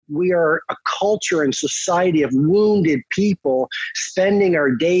we are a culture and society of wounded people spending our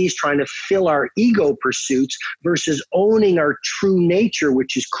days trying to fill our ego pursuits versus owning our true nature,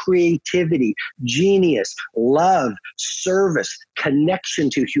 which is creativity, genius, love, service, connection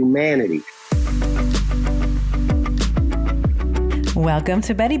to humanity. Welcome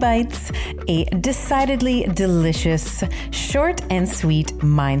to Betty Bites, a decidedly delicious, short and sweet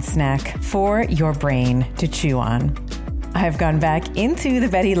mind snack for your brain to chew on. I've gone back into the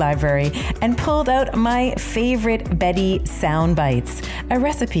Betty library and pulled out my favorite Betty sound bites, a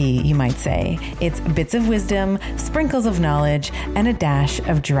recipe, you might say. It's bits of wisdom, sprinkles of knowledge, and a dash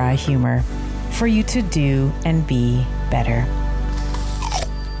of dry humor for you to do and be better.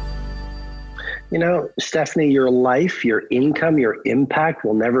 You know, Stephanie, your life, your income, your impact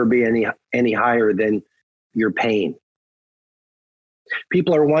will never be any higher than your pain.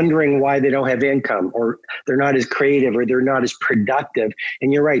 People are wondering why they don't have income, or they're not as creative, or they're not as productive.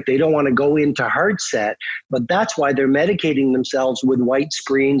 And you're right, they don't want to go into Heartset, but that's why they're medicating themselves with white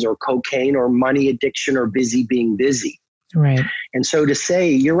screens or cocaine or money addiction or busy being busy. Right. And so to say,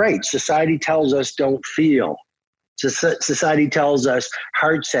 you're right, society tells us don't feel. Society tells us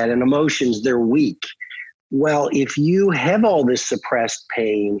Heartset and emotions, they're weak. Well, if you have all this suppressed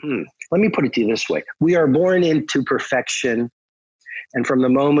pain, let me put it to you this way. We are born into perfection. And from the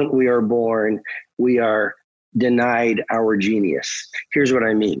moment we are born, we are denied our genius. Here's what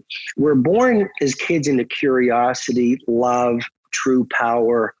I mean. We're born as kids into curiosity, love, true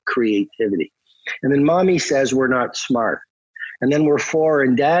power, creativity. And then mommy says we're not smart. And then we're 4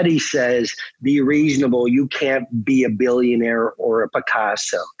 and daddy says, be reasonable. You can't be a billionaire or a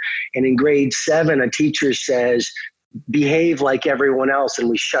Picasso. And in grade 7, a teacher says, behave like everyone else, and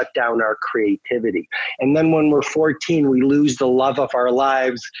we shut down our creativity. And then when we're 14, we lose the love of our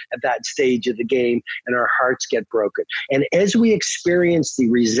lives at that stage of the game, and our hearts get broken. And as we experience the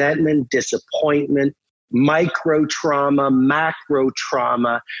resentment, disappointment, micro trauma, macro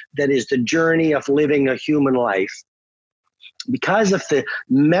trauma, that is the journey of living a human life, because of the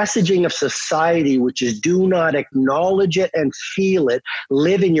messaging of society, which is do not acknowledge it and feel it,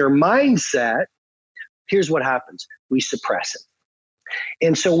 live in your mindset, here's what happens. We suppress it.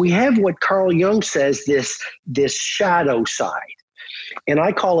 And so we have what Carl Jung says, this shadow side. And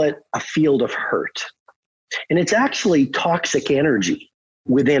I call it a field of hurt. And it's actually toxic energy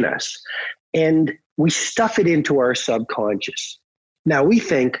within us. And we stuff it into our subconscious. Now we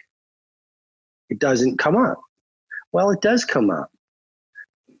think it doesn't come up. Well, it does come up.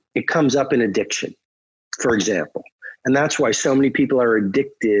 It comes up in addiction, for example. And that's why so many people are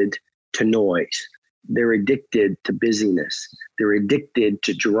addicted to noise. They're addicted to busyness. They're addicted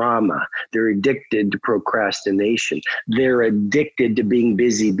to drama. They're addicted to procrastination. They're addicted to being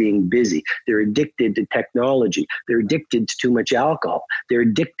busy. They're addicted to technology. They're addicted to too much alcohol. They're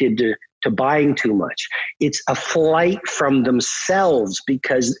addicted to buying too much. It's a flight from themselves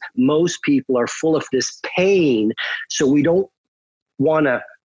because most people are full of this pain. So we don't want to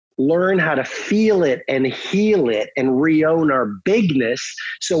learn how to feel it and heal it and re-own our bigness.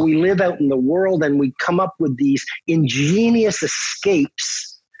 So we live out in the world and we come up with these ingenious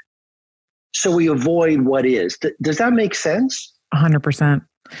escapes so we avoid what is. Does that make sense? 100%.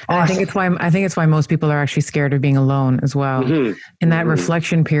 Awesome. I think it's why most people are actually scared of being alone as well. Mm-hmm. In that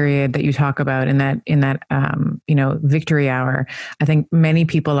reflection period that you talk about, in that victory hour, I think many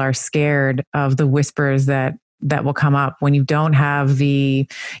people are scared of the whispers that will come up when you don't have the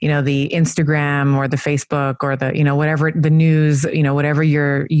Instagram or the Facebook or the, whatever the news, whatever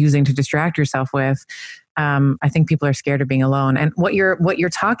you're using to distract yourself with. I think people are scared of being alone. And what you're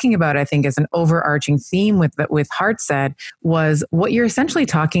talking about, I think, is an overarching theme with Heartset was what you're essentially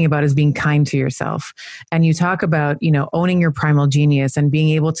talking about is being kind to yourself. And you talk about, owning your primal genius and being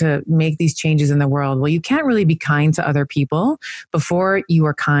able to make these changes in the world. Well, you can't really be kind to other people before you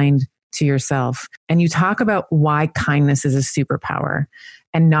are kind to yourself. And you talk about why kindness is a superpower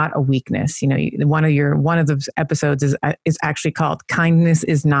and not a weakness. One of the episodes is actually called "Kindness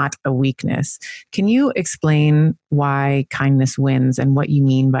is Not a Weakness." Can you explain why kindness wins and what you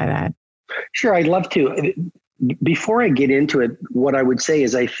mean by that? Sure, I'd love to. Before I get into it, what I would say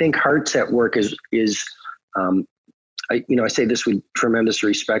is I think Heartset work is I say this with tremendous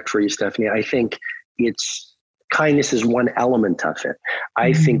respect for you, Stephanie. I think kindness is one element of it.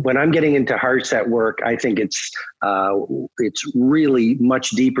 I think when I'm getting into Heartset work, I think it's really much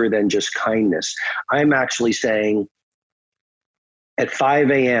deeper than just kindness. I'm actually saying at 5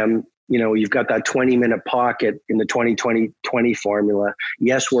 a.m., you've got that 20-minute pocket in the 20-20-20 formula.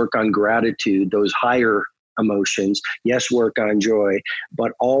 Yes, work on gratitude, those higher emotions. Yes, work on joy,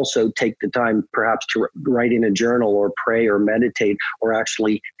 but also take the time perhaps to write in a journal or pray or meditate or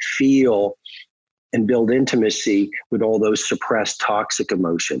actually feel and build intimacy with all those suppressed toxic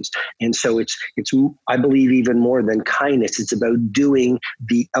emotions. And so it's I believe even more than kindness, it's about doing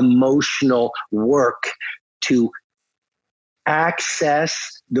the emotional work to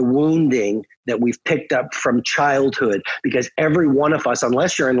access the wounding that we've picked up from childhood, because every one of us,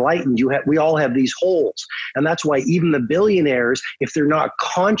 unless you're enlightened, we all have these holes. And that's why even the billionaires, if they're not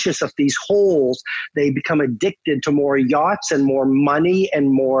conscious of these holes, they become addicted to more yachts and more money and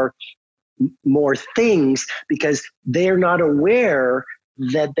more things, because they're not aware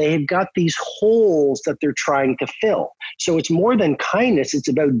that they've got these holes that they're trying to fill. So it's more than kindness. It's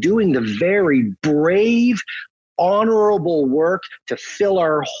about doing the very brave, honorable work to fill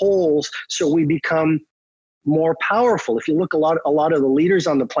our holes so we become more powerful. If you look a lot of the leaders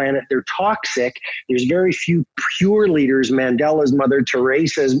on the planet, they're toxic. There's very few pure leaders, Mandela's, Mother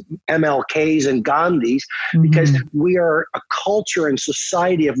Teresa's, MLK's, and Gandhi's, because we are a culture and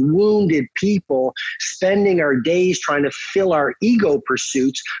society of wounded people spending our days trying to fill our ego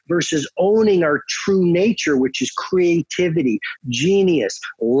pursuits versus owning our true nature, which is creativity, genius,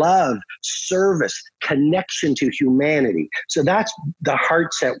 love, service, connection to humanity. So that's the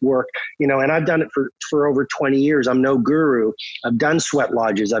heart set work, and I've done it for over 20 years. I'm no guru. I've done sweat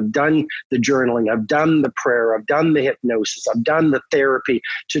lodges. I've done the journaling. I've done the prayer. I've done the hypnosis. I've done the therapy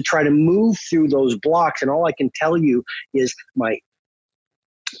to try to move through those blocks. And all I can tell you is my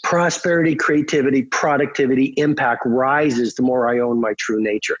prosperity, creativity, productivity, impact rises the more I own my true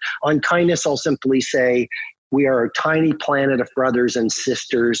nature. On kindness, I'll simply say we are a tiny planet of brothers and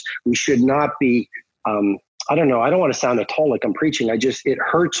sisters. We should not be I don't know. I don't want to sound at all like I'm preaching. It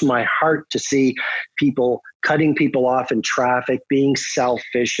hurts my heart to see people cutting people off in traffic, being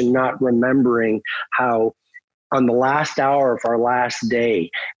selfish and not remembering how on the last hour of our last day,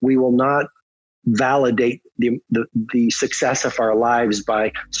 we will not validate the success of our lives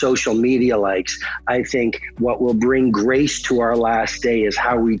by social media likes. I think what will bring grace to our last day is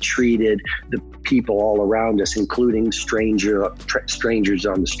how we treated the people all around us, including strangers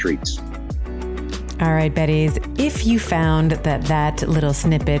on the streets. All right, Betties, if you found that little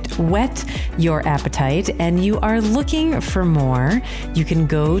snippet whet your appetite and you are looking for more, you can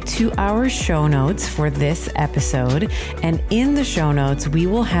go to our show notes for this episode. And in the show notes, we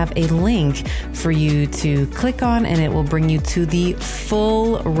will have a link for you to click on, and it will bring you to the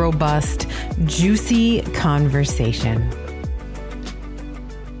full, robust, juicy conversation.